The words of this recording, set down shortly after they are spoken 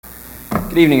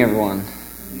Good evening, everyone.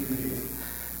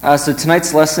 So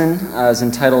tonight's lesson is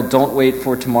entitled Don't Wait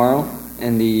for Tomorrow,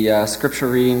 and the scripture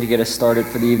reading to get us started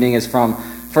for the evening is from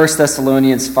 1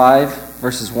 Thessalonians 5,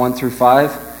 verses 1 through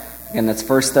 5. Again, that's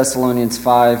 1 Thessalonians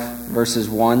 5, verses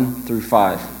 1 through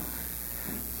 5.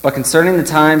 But concerning the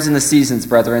times and the seasons,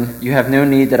 brethren, you have no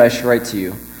need that I should write to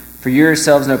you. For you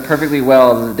yourselves know perfectly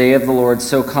well that the day of the Lord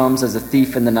so comes as a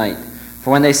thief in the night.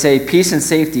 For when they say peace and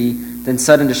safety, then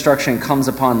sudden destruction comes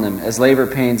upon them, as labor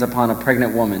pains upon a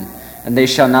pregnant woman, and they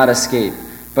shall not escape.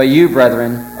 But you,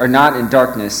 brethren, are not in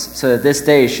darkness, so that this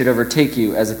day should overtake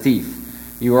you as a thief.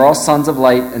 You are all sons of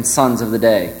light and sons of the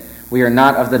day. We are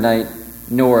not of the night,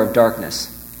 nor of darkness.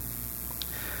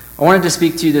 I wanted to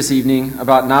speak to you this evening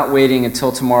about not waiting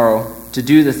until tomorrow to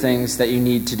do the things that you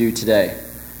need to do today.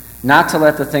 Not to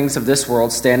let the things of this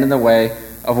world stand in the way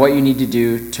of what you need to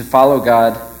do to follow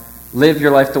God, live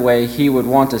your life the way He would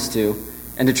want us to,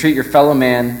 and to treat your fellow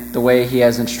man the way He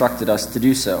has instructed us to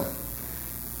do so.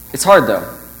 It's hard,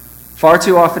 though. Far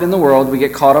too often in the world, we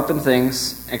get caught up in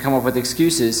things and come up with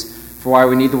excuses for why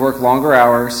we need to work longer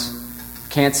hours,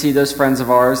 can't see those friends of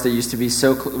ours that we used to be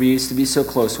so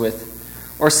close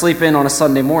with, or sleep in on a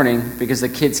Sunday morning because the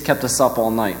kids kept us up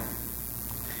all night.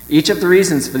 Each of the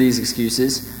reasons for these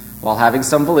excuses, while having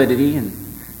some validity, and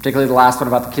particularly the last one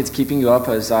about the kids keeping you up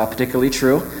is particularly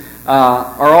true,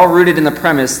 are all rooted in the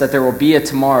premise that there will be a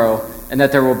tomorrow and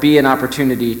that there will be an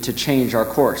opportunity to change our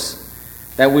course.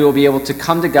 That we will be able to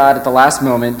come to God at the last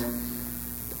moment,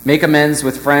 make amends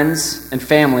with friends and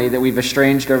family that we've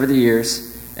estranged over the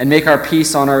years, and make our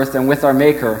peace on earth and with our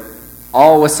Maker,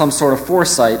 all with some sort of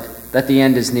foresight that the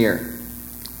end is near.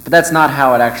 But that's not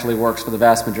how it actually works for the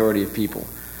vast majority of people.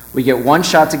 We get one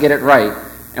shot to get it right,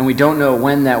 and we don't know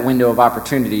when that window of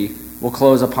opportunity will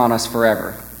close upon us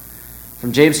forever.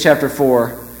 From James chapter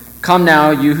 4, "Come now,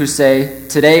 you who say,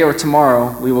 today or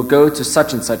tomorrow we will go to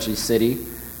such and such a city,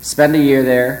 spend a year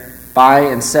there, buy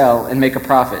and sell, and make a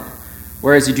profit,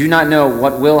 whereas you do not know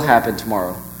what will happen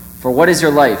tomorrow. For what is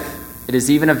your life? It is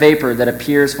even a vapor that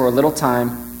appears for a little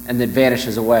time and then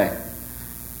vanishes away.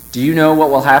 Do you know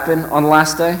what will happen on the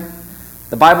last day?"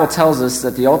 The Bible tells us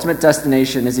that the ultimate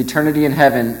destination is eternity in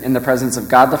heaven in the presence of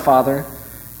God the Father,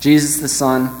 Jesus the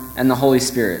Son, and the Holy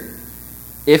Spirit,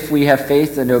 if we have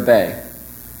faith and obey.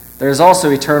 There is also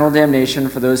eternal damnation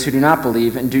for those who do not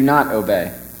believe and do not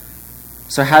obey.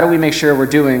 So how do we make sure we're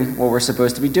doing what we're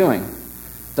supposed to be doing?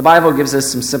 The Bible gives us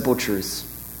some simple truths.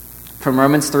 From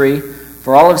Romans 3,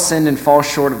 "For all have sinned and fall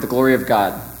short of the glory of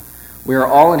God. We are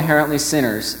all inherently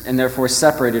sinners and therefore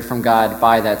separated from God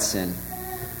by that sin."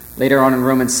 Later on in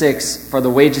Romans 6, "For the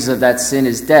wages of that sin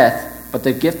is death, but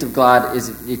the gift of God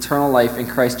is eternal life in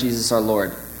Christ Jesus our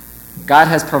Lord." God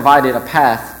has provided a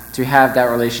path to have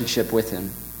that relationship with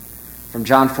Him. From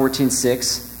John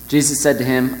 14:6, Jesus said to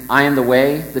him, "I am the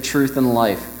way, the truth, and the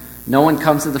life. No one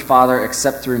comes to the Father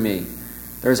except through me."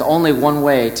 There is only one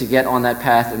way to get on that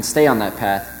path and stay on that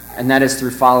path, and that is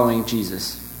through following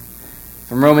Jesus.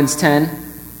 From Romans 10,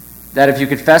 that if you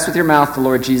confess with your mouth the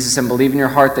Lord Jesus and believe in your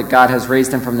heart that God has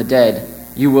raised Him from the dead,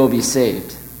 you will be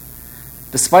saved.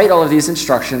 Despite all of these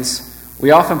instructions,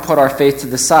 we often put our faith to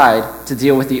the side to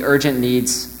deal with the urgent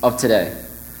needs of today.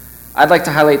 I'd like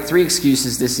to highlight 3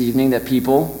 excuses this evening that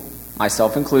people,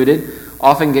 myself included,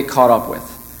 often get caught up with.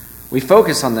 We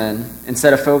focus on them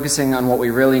instead of focusing on what we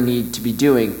really need to be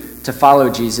doing to follow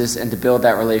Jesus and to build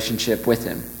that relationship with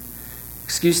Him.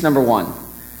 Excuse number 1,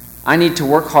 I need to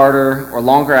work harder or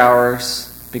longer hours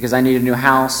because I need a new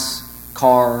house,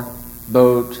 car,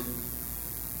 boat,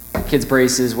 kids'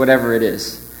 braces, whatever it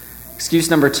is. Excuse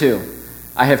number 2,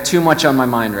 I have too much on my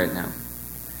mind right now.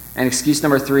 And excuse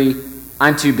number 3,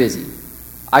 I'm too busy.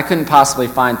 I couldn't possibly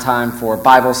find time for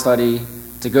Bible study,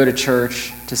 to go to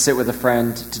church, to sit with a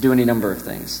friend, to do any number of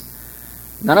things.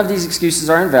 None of these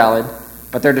excuses are invalid,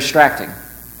 but they're distracting,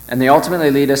 and they ultimately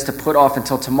lead us to put off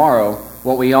until tomorrow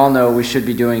what we all know we should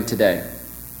be doing today.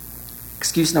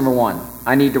 Excuse number 1,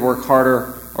 I need to work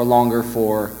harder or longer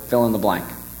for fill in the blank.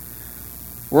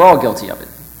 We're all guilty of it.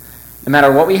 No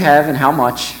matter what we have and how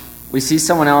much, we see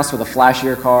someone else with a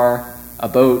flashier car, a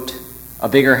boat, a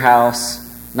bigger house,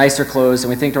 nicer clothes, and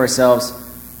we think to ourselves,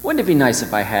 wouldn't it be nice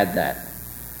if I had that?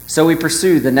 So we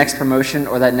pursue the next promotion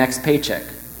or that next paycheck.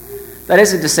 That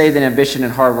isn't to say that ambition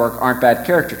and hard work aren't bad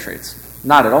character traits.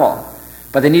 Not at all.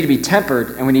 But they need to be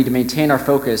tempered, and we need to maintain our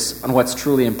focus on what's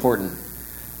truly important.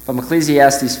 From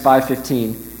Ecclesiastes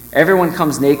 5:15, "Everyone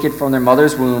comes naked from their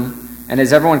mother's womb, and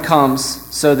as everyone comes,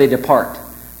 so they depart.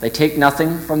 They take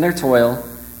nothing from their toil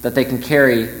that they can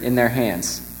carry in their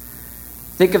hands."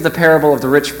 Think of the parable of the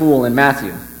rich fool in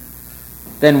Matthew.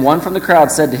 Then one from the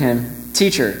crowd said to him,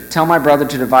 "Teacher, tell my brother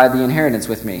to divide the inheritance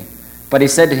with me." But he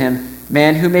said to him,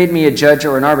 Man, who made me a judge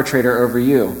or an arbitrator over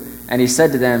you? And he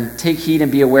said to them, Take heed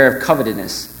and be aware of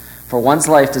covetousness, for one's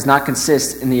life does not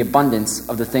consist in the abundance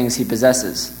of the things he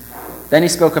possesses. Then he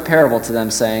spoke a parable to them,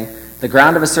 saying, The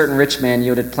ground of a certain rich man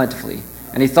yielded plentifully.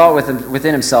 And he thought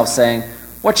within himself, saying,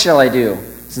 What shall I do,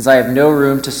 since I have no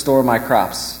room to store my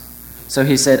crops? So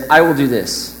he said, I will do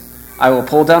this. I will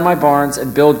pull down my barns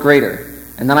and build greater,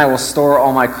 and then I will store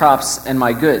all my crops and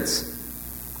my goods.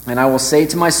 And I will say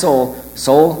to my soul,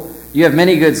 Soul, you have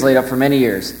many goods laid up for many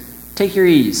years. Take your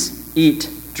ease, eat,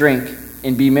 drink,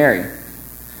 and be merry.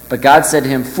 But God said to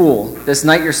him, Fool, this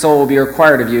night your soul will be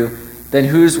required of you. Then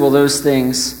whose will those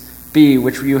things be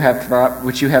which you have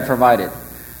provided?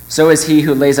 So is he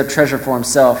who lays up treasure for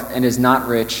himself and is not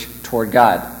rich toward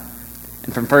God.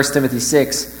 And from 1 Timothy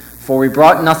 6, For we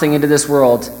brought nothing into this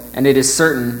world, and it is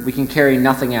certain we can carry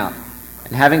nothing out.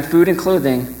 And having food and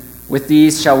clothing, with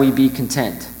these shall we be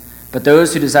content. But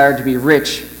those who desire to be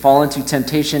rich fall into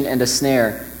temptation and a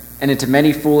snare, and into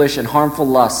many foolish and harmful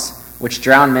lusts, which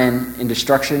drown men in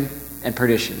destruction and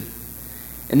perdition.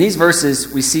 In these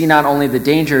verses, we see not only the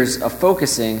dangers of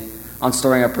focusing on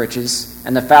storing up riches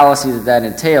and the fallacy that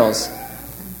entails,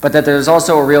 but that there is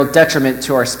also a real detriment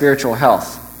to our spiritual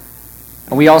health.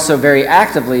 And we also very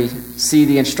actively see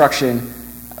the instruction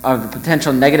of the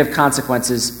potential negative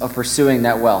consequences of pursuing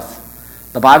that wealth.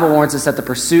 The Bible warns us that the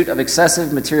pursuit of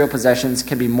excessive material possessions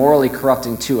can be morally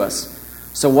corrupting to us.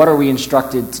 So what are we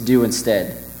instructed to do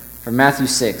instead? From Matthew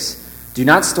 6, Do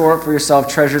not store up for yourself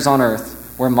treasures on earth,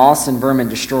 where moths and vermin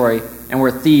destroy, and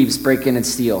where thieves break in and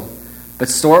steal. But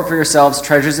store up for yourselves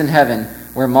treasures in heaven,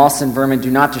 where moths and vermin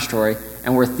do not destroy,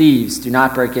 and where thieves do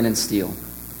not break in and steal.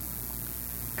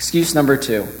 Excuse number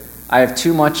 2. I have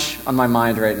too much on my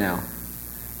mind right now.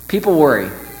 People worry.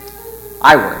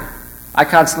 I worry. I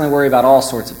constantly worry about all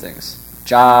sorts of things.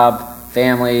 Job,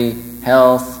 family,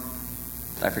 health.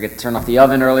 Did I forget to turn off the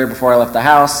oven earlier before I left the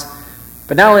house?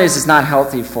 But not only is this not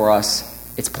healthy for us,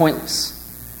 it's pointless.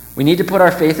 We need to put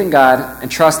our faith in God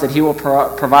and trust that He will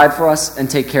provide for us and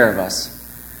take care of us.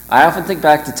 I often think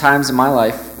back to times in my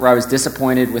life where I was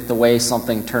disappointed with the way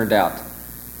something turned out.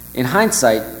 In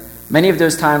hindsight, many of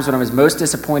those times when I was most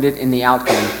disappointed in the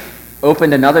outcome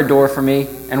opened another door for me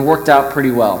and worked out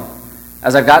pretty well.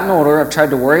 As I've gotten older, I've tried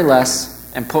to worry less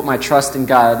and put my trust in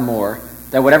God more,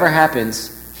 that whatever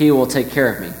happens, He will take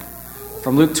care of me.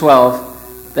 From Luke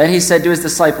 12, Then He said to His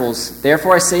disciples,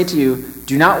 Therefore I say to you,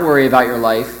 do not worry about your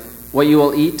life, what you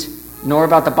will eat, nor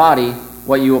about the body,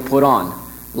 what you will put on.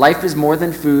 Life is more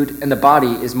than food, and the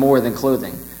body is more than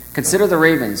clothing. Consider the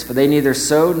ravens, for they neither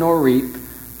sow nor reap,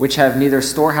 which have neither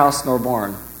storehouse nor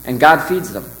barn, and God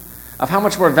feeds them. Of how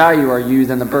much more value are you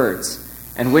than the birds?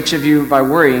 And which of you, by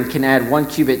worrying, can add 1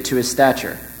 cubit to his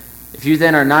stature? If you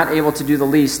then are not able to do the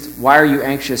least, why are you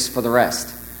anxious for the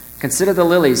rest? Consider the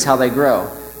lilies, how they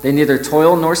grow. They neither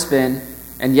toil nor spin,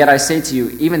 and yet I say to you,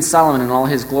 even Solomon in all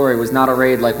his glory was not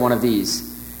arrayed like one of these.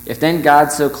 If then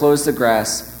God so clothes the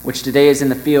grass, which today is in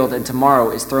the field and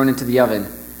tomorrow is thrown into the oven,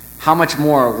 how much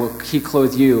more will He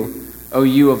clothe you, O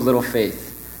you of little faith?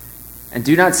 And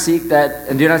do not seek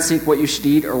what you should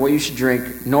eat or what you should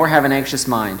drink, nor have an anxious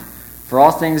mind. For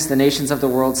all things the nations of the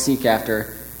world seek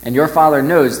after, and your Father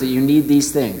knows that you need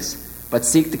these things. But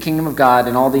seek the kingdom of God,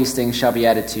 and all these things shall be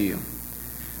added to you.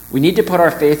 We need to put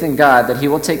our faith in God that He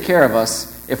will take care of us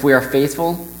if we are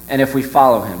faithful and if we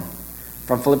follow Him.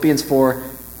 From Philippians 4,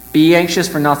 Be anxious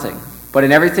for nothing, but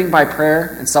in everything by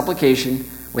prayer and supplication,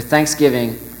 with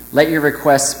thanksgiving, let your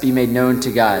requests be made known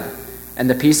to God. And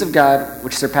the peace of God,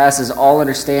 which surpasses all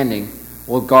understanding,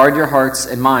 will guard your hearts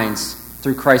and minds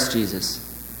through Christ Jesus.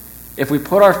 If we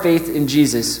put our faith in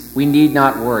Jesus, we need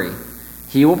not worry.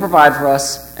 He will provide for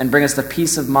us and bring us the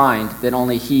peace of mind that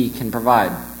only He can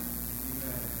provide.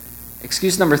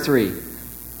 Excuse number 3,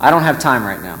 I don't have time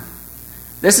right now.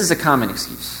 This is a common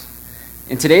excuse.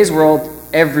 In today's world,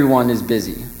 everyone is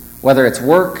busy. Whether it's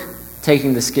work,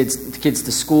 taking the kids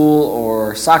to school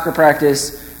or soccer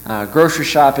practice, grocery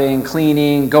shopping,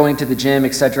 cleaning, going to the gym,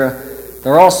 etc.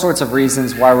 There are all sorts of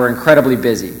reasons why we're incredibly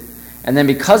busy. And then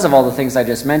because of all the things I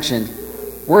just mentioned,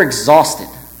 we're exhausted.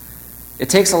 It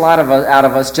takes a lot out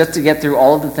of us just to get through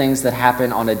all of the things that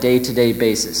happen on a day-to-day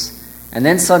basis. And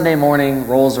then Sunday morning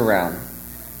rolls around.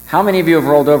 How many of you have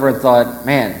rolled over and thought,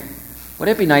 man, would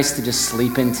it be nice to just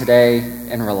sleep in today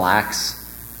and relax?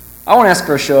 I won't ask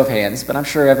for a show of hands, but I'm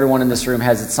sure everyone in this room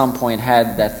has at some point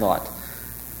had that thought.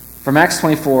 From Acts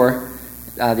 24,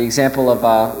 the example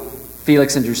of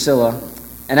Felix and Drusilla.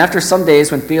 And after some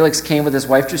days, when Felix came with his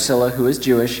wife Drusilla, who is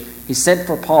Jewish, he sent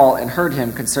for Paul and heard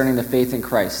him concerning the faith in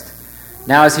Christ.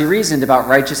 Now as he reasoned about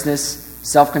righteousness,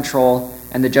 self-control,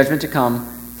 and the judgment to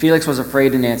come, Felix was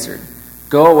afraid and answered,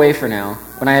 Go away for now.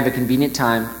 When I have a convenient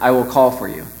time, I will call for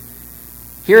you."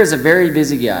 Here is a very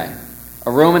busy guy,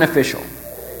 a Roman official.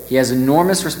 He has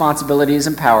enormous responsibilities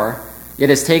and power, yet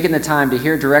has taken the time to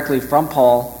hear directly from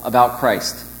Paul about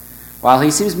Christ. While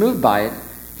he seems moved by it,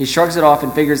 he shrugs it off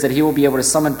and figures that he will be able to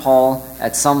summon Paul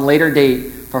at some later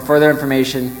date for further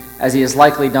information, as he has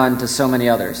likely done to so many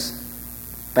others.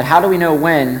 But how do we know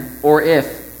when or if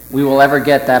we will ever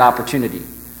get that opportunity?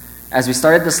 As we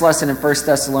started this lesson in 1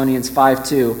 Thessalonians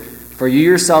 5:2, "For you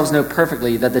yourselves know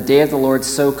perfectly that the day of the Lord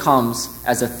so comes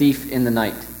as a thief in the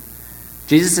night."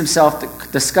 Jesus himself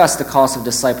discussed the cost of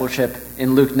discipleship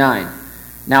in Luke 9.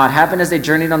 "Now it happened as they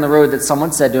journeyed on the road that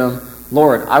someone said to him,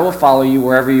 'Lord, I will follow you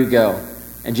wherever you go.'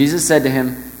 And Jesus said to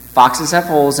him, 'Foxes have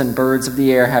holes and birds of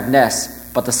the air have nests,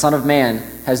 but the Son of Man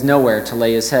has nowhere to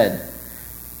lay his head.'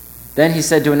 Then he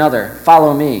said to another,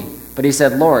 'Follow me.' But he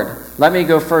said, 'Lord, let me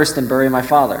go first and bury my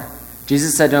father.'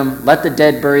 Jesus said to him, 'Let the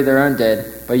dead bury their own dead,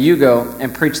 but you go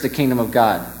and preach the kingdom of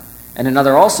God.' And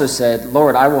another also said,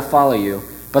 'Lord, I will follow you,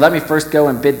 but let me first go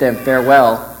and bid them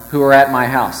farewell who are at my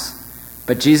house.'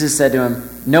 But Jesus said to him,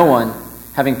 'No one,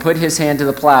 having put his hand to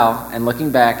the plow and looking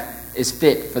back, is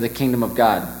fit for the kingdom of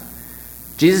God.'"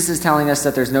 Jesus is telling us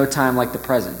that there's no time like the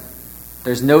present.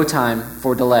 There's no time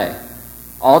for delay.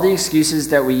 All the excuses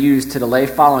that we use to delay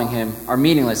following him are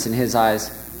meaningless in his eyes,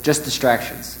 just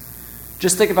distractions.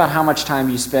 Just think about how much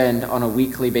time you spend on a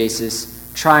weekly basis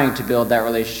trying to build that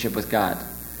relationship with God.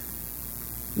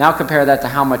 Now compare that to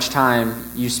how much time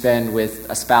you spend with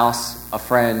a spouse, a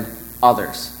friend,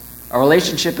 others. A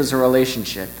relationship is a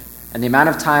relationship, and the amount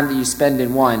of time that you spend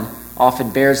in one often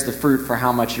bears the fruit for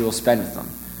how much you will spend with them.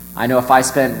 I know if I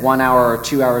spent 1 hour or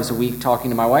 2 hours a week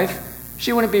talking to my wife,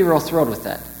 she wouldn't be real thrilled with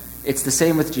that. It's the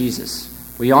same with Jesus.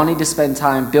 We all need to spend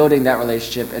time building that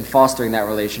relationship and fostering that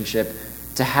relationship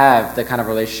to have the kind of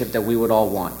relationship that we would all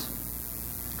want.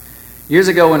 Years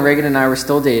ago, when Reagan and I were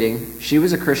still dating, she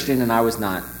was a Christian and I was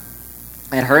not.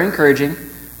 At her encouraging,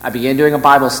 I began doing a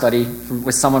Bible study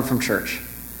with someone from church.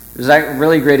 It was a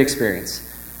really great experience.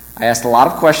 I asked a lot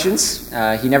of questions.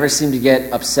 He never seemed to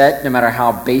get upset, no matter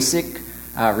how basic,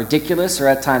 ridiculous, or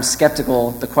at times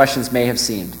skeptical the questions may have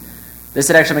seemed. This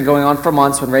had actually been going on for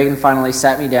months when Reagan finally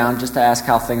sat me down just to ask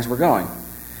how things were going.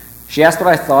 She asked what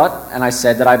I thought, and I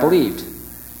said that I believed.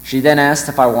 She then asked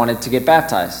if I wanted to get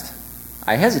baptized.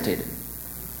 I hesitated.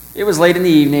 It was late in the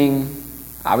evening,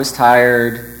 I was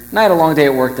tired, and I had a long day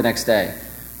at work the next day.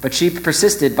 But she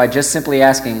persisted by just simply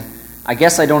asking, "I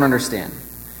guess I don't understand.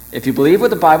 If you believe what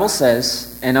the Bible says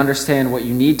and understand what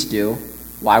you need to do,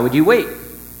 why would you wait?"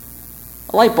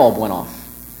 A light bulb went off.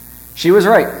 She was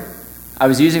right. I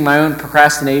was using my own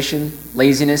procrastination,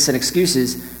 laziness, and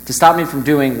excuses to stop me from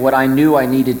doing what I knew I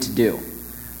needed to do.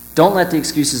 Don't let the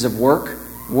excuses of work,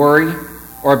 worry,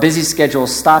 or a busy schedule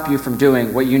stop you from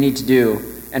doing what you need to do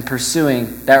and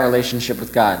pursuing that relationship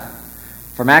with God.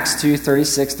 From Acts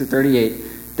 2:36-38,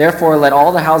 "Therefore let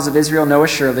all the house of Israel know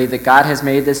assuredly that God has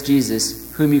made this Jesus,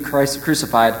 whom you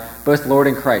crucified, both Lord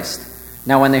and Christ."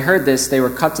 Now when they heard this, they were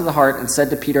cut to the heart and said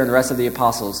to Peter and the rest of the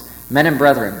apostles, "Men and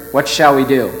brethren, what shall we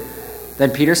do?"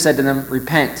 Then Peter said to them,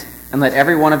 "Repent, and let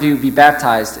every one of you be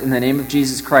baptized in the name of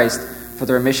Jesus Christ for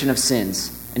the remission of sins,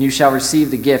 and you shall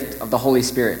receive the gift of the Holy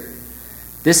Spirit."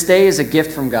 This day is a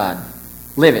gift from God.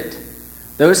 Live it.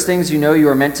 Those things you know you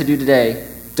are meant to do today,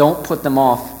 don't put them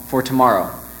off for tomorrow.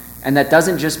 And that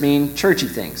doesn't just mean churchy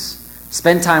things.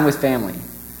 Spend time with family.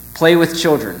 Play with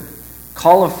children.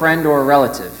 Call a friend or a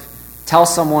relative. Tell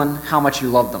someone how much you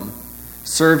love them.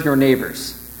 Serve your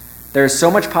neighbors. There is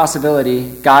so much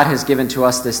possibility God has given to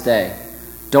us this day.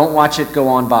 Don't watch it go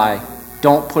on by.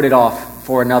 Don't put it off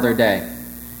for another day.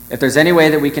 If there's any way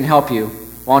that we can help you,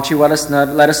 why don't you let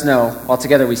us know while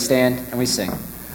together we stand and we sing.